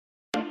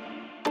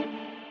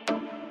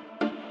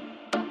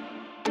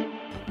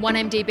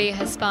1MDB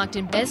has sparked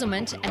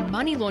embezzlement and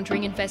money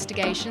laundering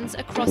investigations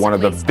across one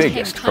of at the least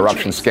biggest 10 corruption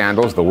countries.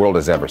 scandals the world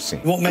has ever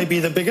seen. What may be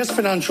the biggest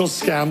financial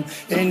scam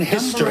in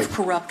history. A number of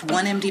corrupt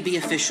 1MDB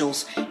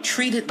officials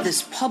treated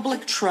this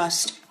public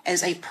trust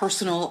as a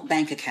personal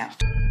bank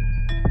account.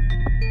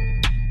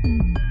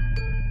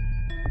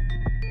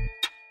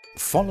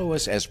 Follow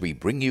us as we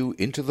bring you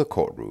into the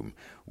courtroom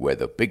where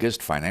the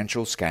biggest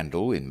financial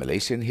scandal in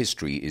Malaysian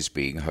history is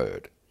being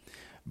heard.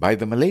 By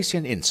the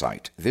Malaysian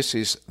Insight, this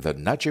is the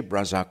Najib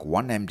Razak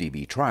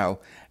 1MDB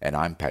trial, and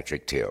I'm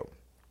Patrick Teo.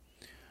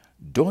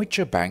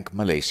 Deutsche Bank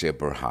Malaysia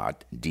Berhad,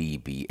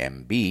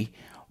 DBMB,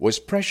 was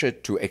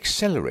pressured to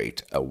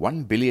accelerate a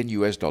 $1 billion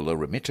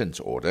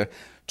remittance order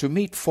to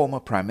meet former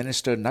Prime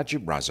Minister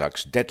Najib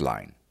Razak's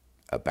deadline,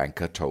 a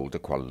banker told the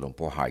Kuala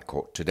Lumpur High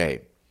Court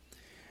today.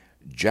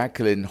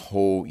 Jacqueline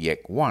Ho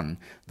Yek Wan,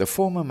 the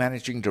former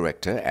managing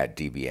director at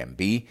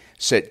DBMB,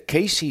 said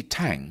Casey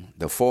Tang,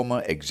 the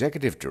former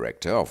executive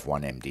director of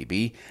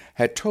 1MDB,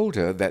 had told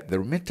her that the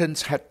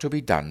remittance had to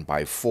be done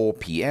by 4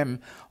 p.m.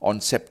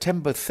 on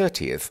September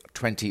 30th,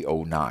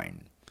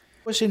 2009. She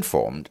was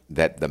informed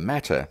that the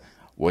matter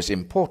was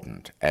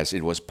important as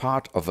it was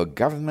part of a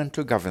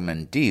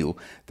government-to-government deal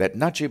that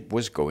Najib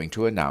was going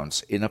to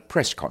announce in a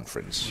press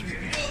conference.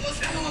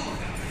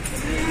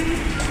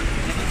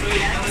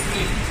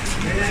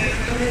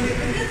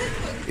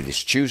 It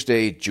is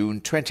Tuesday,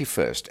 June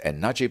 21st, and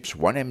Najib's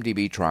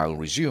 1MDB trial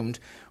resumed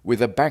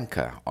with a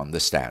banker on the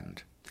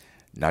stand.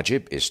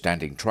 Najib is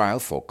standing trial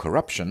for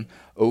corruption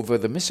over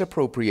the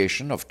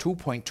misappropriation of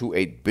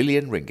 2.28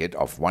 billion ringgit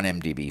of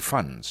 1MDB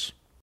funds.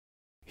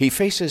 He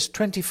faces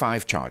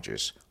 25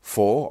 charges,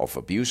 4 of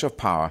abuse of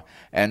power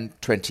and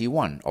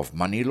 21 of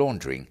money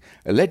laundering,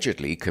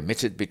 allegedly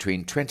committed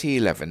between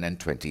 2011 and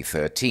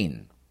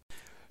 2013.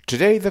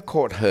 Today, the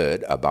court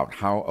heard about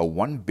how a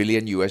 $1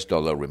 billion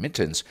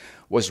remittance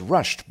was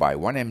rushed by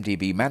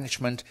 1MDB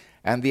management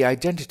and the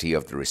identity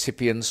of the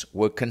recipients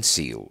were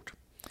concealed.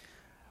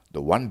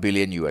 The $1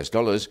 billion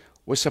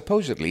was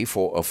supposedly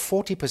for a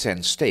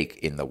 40% stake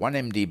in the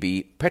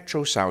 1MDB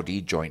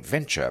Petro-Saudi joint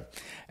venture,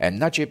 and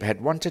Najib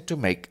had wanted to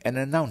make an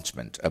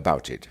announcement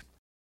about it.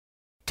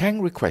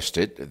 Tang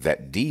requested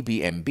that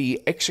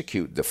DBMB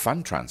execute the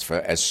fund transfer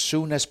as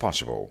soon as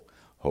possible,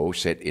 Ho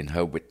said in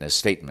her witness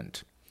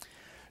statement.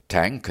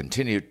 Tang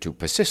continued to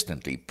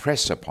persistently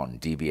press upon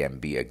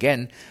DBMB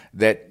again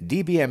that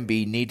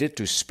DBMB needed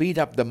to speed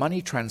up the money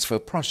transfer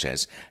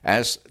process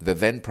as the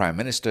then Prime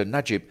Minister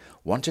Najib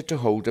wanted to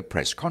hold a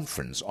press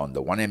conference on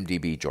the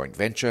 1MDB joint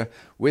venture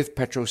with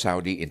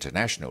Petro-Saudi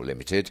International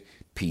Limited,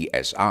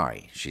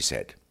 PSI, she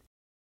said.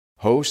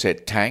 Ho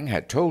said Tang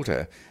had told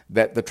her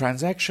that the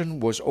transaction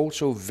was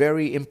also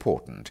very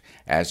important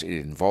as it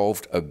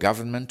involved a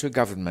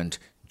government-to-government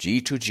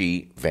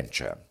G2G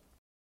venture.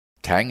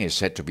 Tang is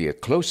said to be a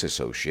close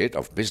associate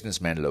of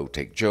businessman Low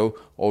Teck Joe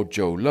or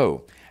Joe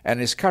Low and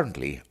is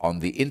currently on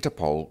the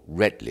Interpol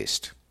Red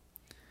List.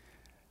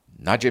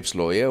 Najib's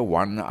lawyer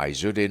Wan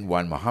Aizuddin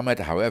Wan Muhammad,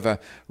 however,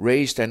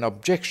 raised an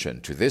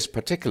objection to this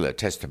particular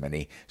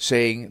testimony,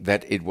 saying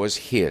that it was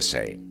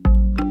hearsay.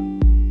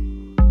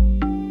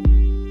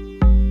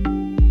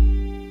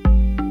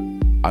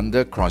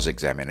 Under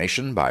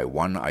cross-examination by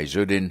Wan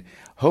Aizuddin,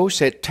 Ho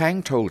said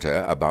Tang told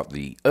her about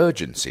the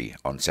urgency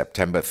on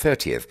September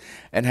 30th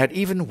and had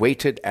even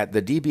waited at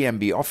the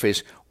DBMB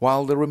office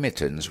while the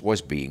remittance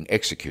was being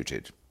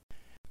executed.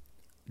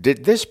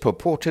 Did this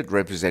purported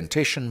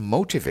representation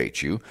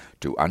motivate you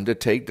to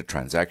undertake the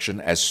transaction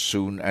as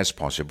soon as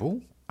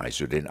possible?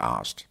 Aizuddin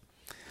asked.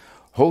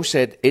 Ho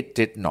said it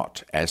did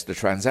not, as the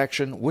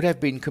transaction would have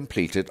been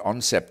completed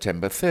on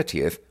September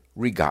 30th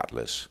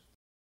regardless.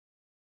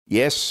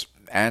 Yes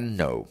and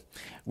no.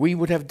 We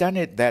would have done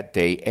it that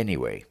day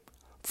anyway.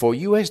 For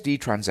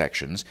USD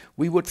transactions,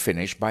 we would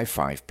finish by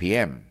 5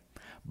 p.m.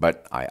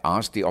 But I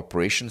asked the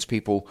operations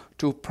people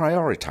to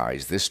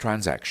prioritize this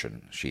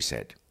transaction, she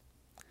said.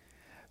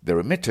 The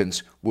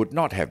remittance would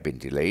not have been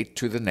delayed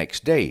to the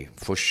next day,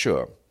 for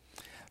sure.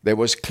 There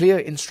was clear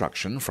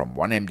instruction from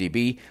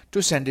 1MDB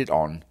to send it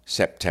on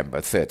September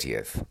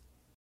 30th.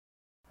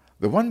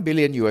 The $1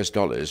 billion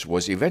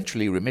was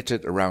eventually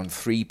remitted around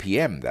 3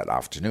 p.m. that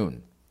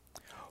afternoon.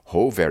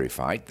 Ho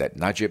verified that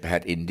Najib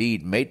had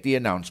indeed made the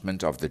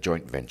announcement of the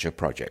joint venture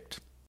project.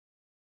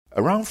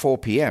 Around 4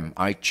 p.m.,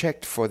 I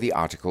checked for the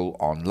article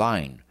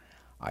online.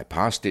 I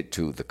passed it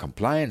to the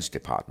compliance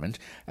department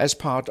as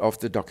part of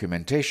the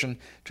documentation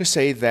to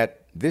say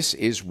that this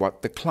is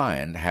what the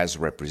client has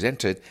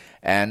represented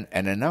and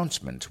an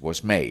announcement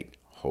was made,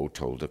 Ho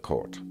told the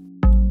court.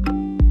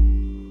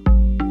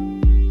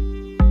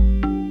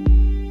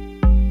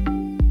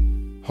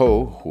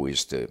 Ho, who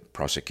is the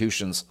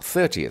prosecution's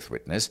 30th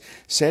witness,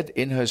 said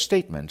in her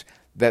statement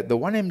that the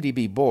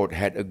 1MDB board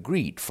had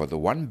agreed for the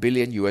 $1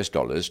 billion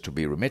to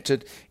be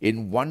remitted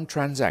in one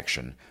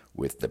transaction,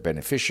 with the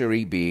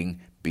beneficiary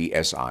being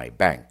BSI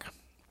Bank.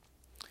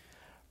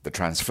 The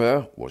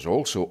transfer was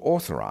also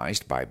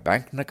authorized by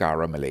Bank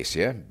Negara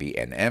Malaysia,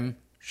 BNM,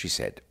 she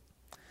said.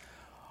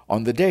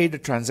 On the day the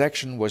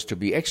transaction was to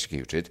be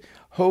executed,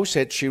 Ho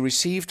said she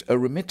received a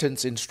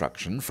remittance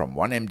instruction from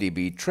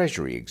 1MDB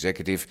Treasury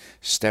Executive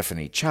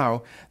Stephanie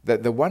Chow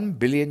that the $1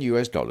 billion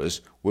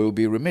will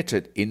be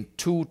remitted in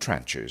 2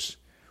 tranches,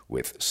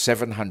 with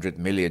 $700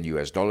 million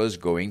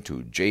going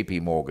to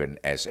JP Morgan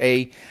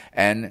SA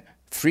and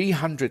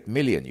 $300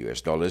 million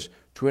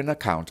to an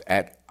account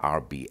at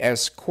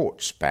RBS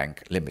Courts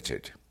Bank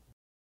Limited,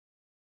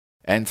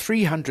 and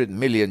 $300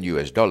 million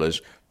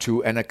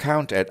to an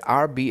account at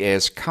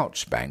RBS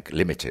Courts Bank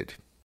Limited.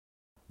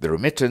 The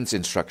remittance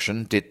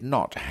instruction did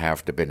not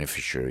have the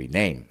beneficiary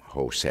name,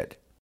 Ho said.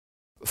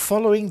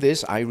 Following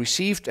this, I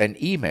received an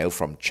email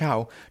from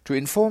Chow to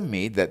inform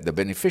me that the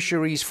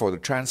beneficiaries for the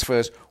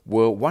transfers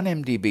were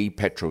 1MDB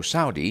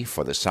PetroSaudi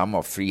for the sum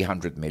of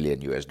 $300 million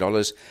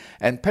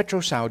and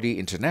PetroSaudi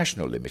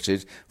International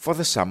Limited for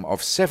the sum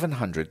of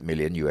 $700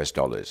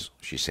 million,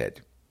 she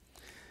said.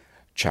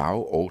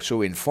 Chow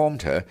also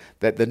informed her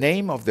that the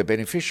name of the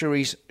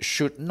beneficiaries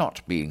should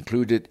not be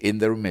included in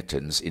the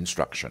remittance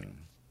instruction.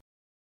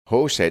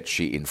 Ho said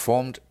she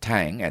informed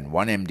Tang and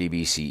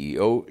 1MDB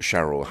CEO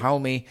Shahrul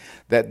Halmi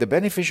that the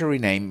beneficiary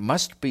name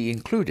must be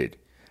included,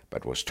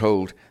 but was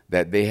told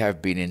that they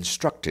have been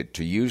instructed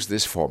to use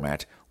this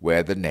format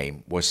where the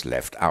name was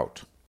left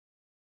out.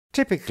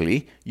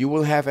 Typically, you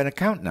will have an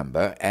account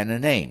number and a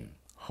name,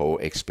 Ho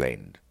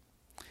explained.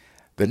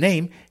 The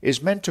name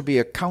is meant to be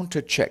a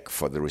counter check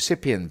for the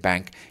recipient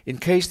bank in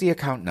case the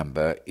account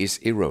number is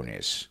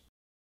erroneous.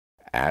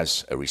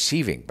 As a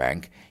receiving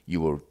bank,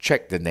 you will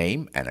check the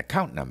name and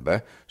account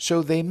number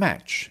so they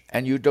match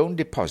and you don't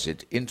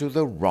deposit into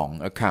the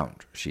wrong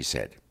account, she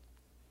said.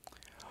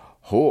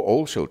 Ho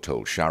also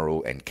told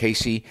Shahrul and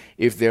Casey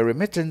if their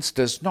remittance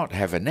does not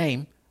have a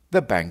name,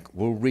 the bank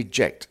will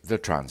reject the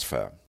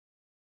transfer.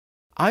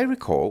 I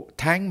recall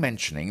Tang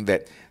mentioning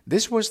that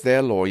this was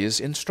their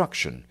lawyer's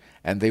instruction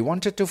and they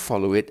wanted to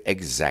follow it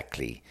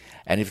exactly,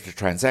 and if the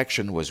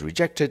transaction was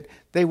rejected,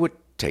 they would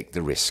take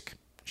the risk,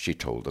 she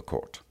told the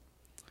court.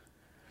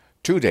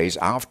 2 days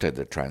after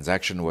the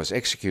transaction was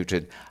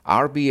executed,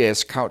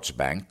 RBS Courts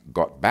Bank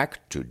got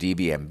back to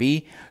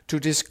DBMB to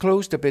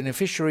disclose the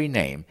beneficiary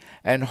name,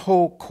 and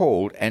Ho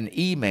called and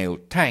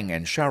emailed Tang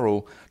and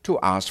Shahrul to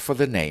ask for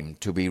the name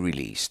to be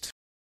released.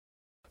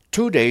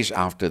 2 days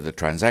after the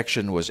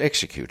transaction was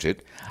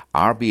executed,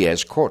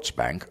 RBS Courts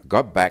Bank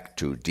got back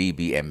to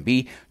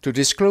DBMB to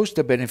disclose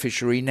the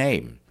beneficiary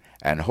name,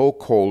 and Ho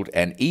called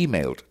and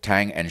emailed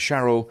Tang and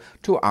Shahrul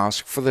to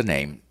ask for the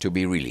name to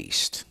be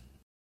released.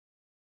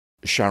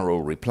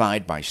 Shahrul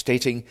replied by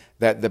stating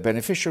that the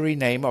beneficiary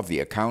name of the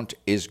account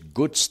is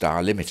Good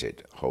Star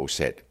Limited, Ho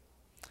said.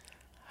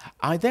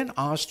 I then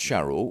asked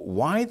Shahrul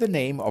why the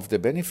name of the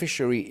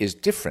beneficiary is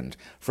different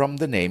from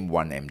the name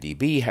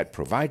 1MDB had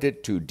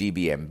provided to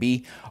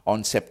DBMB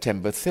on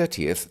September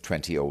 30th,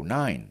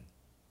 2009.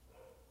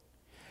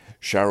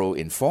 Shahrul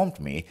informed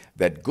me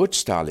that Good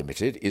Star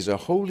Limited is a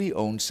wholly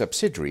owned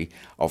subsidiary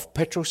of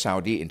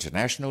PetroSaudi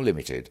International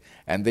Limited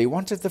and they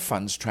wanted the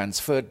funds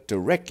transferred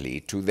directly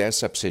to their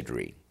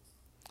subsidiary.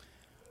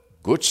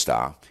 Good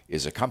Star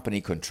is a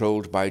company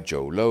controlled by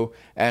Joe Low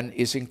and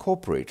is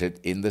incorporated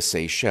in the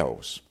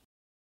Seychelles.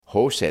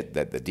 Ho said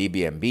that the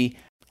DBMB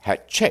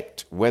had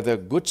checked whether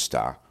Good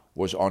Star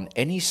was on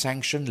any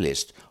sanction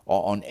list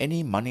or on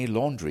any money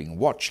laundering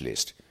watch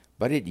list,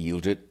 but it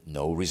yielded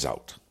no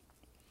result.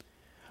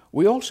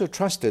 We also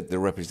trusted the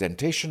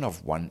representation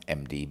of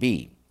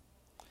 1MDB.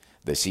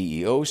 The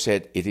CEO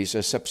said it is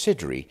a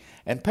subsidiary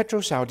and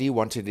PetroSaudi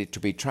wanted it to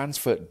be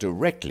transferred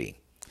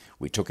directly.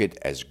 We took it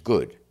as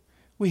good.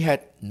 We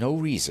had no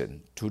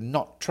reason to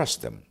not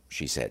trust them,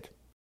 she said.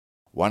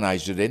 Wan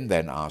Izzuddin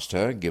then asked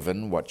her,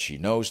 given what she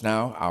knows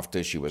now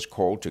after she was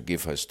called to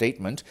give her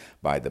statement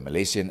by the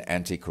Malaysian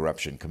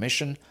Anti-Corruption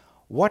Commission,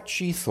 what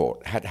she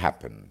thought had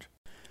happened.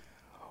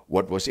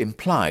 What was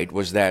implied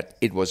was that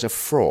it was a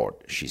fraud,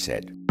 she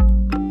said.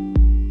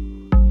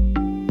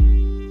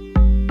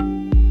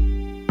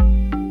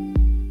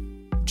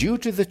 Due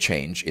to the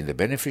change in the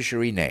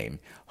beneficiary name,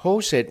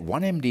 Ho said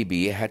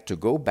 1MDB had to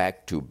go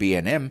back to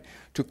BNM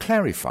to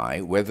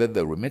clarify whether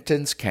the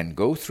remittance can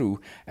go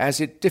through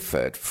as it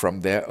differed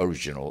from their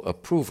original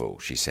approval,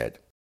 she said.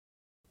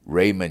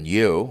 Raymond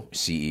Yeo,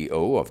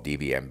 CEO of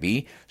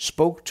DBMB,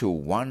 spoke to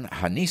Wan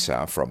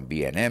Hanisa from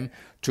BNM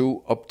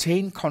to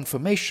obtain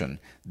confirmation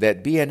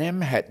that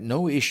BNM had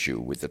no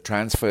issue with the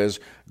transfers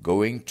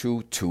going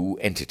to 2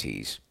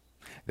 entities,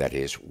 that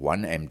is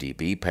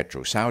 1MDB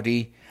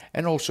PetroSaudi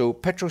and also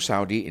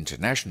PetroSaudi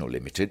International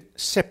Limited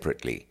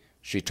separately,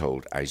 she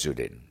told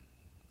Izzuddin.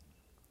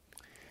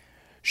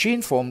 She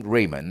informed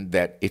Raymond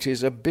that it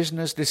is a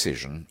business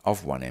decision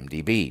of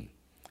 1MDB.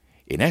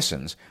 In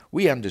essence,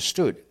 we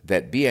understood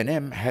that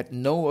BNM had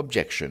no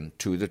objection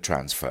to the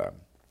transfer.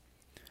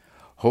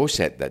 Ho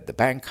said that the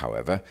bank,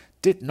 however,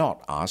 did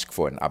not ask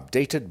for an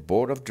updated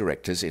board of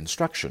directors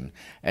instruction,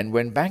 and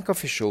when bank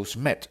officials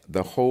met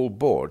the whole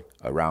board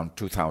around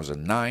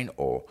 2009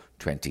 or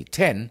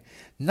 2010,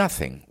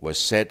 nothing was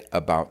said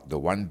about the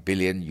 $1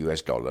 billion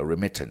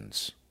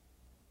remittance.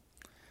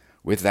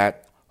 With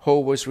that, Ho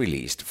was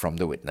released from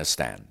the witness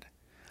stand.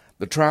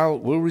 The trial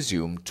will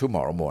resume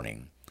tomorrow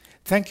morning.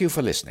 Thank you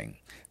for listening.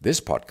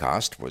 This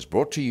podcast was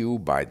brought to you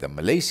by the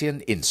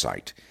Malaysian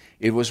Insight.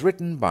 It was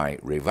written by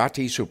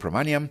Revati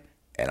Subramaniam,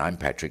 and I'm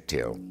Patrick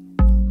Till.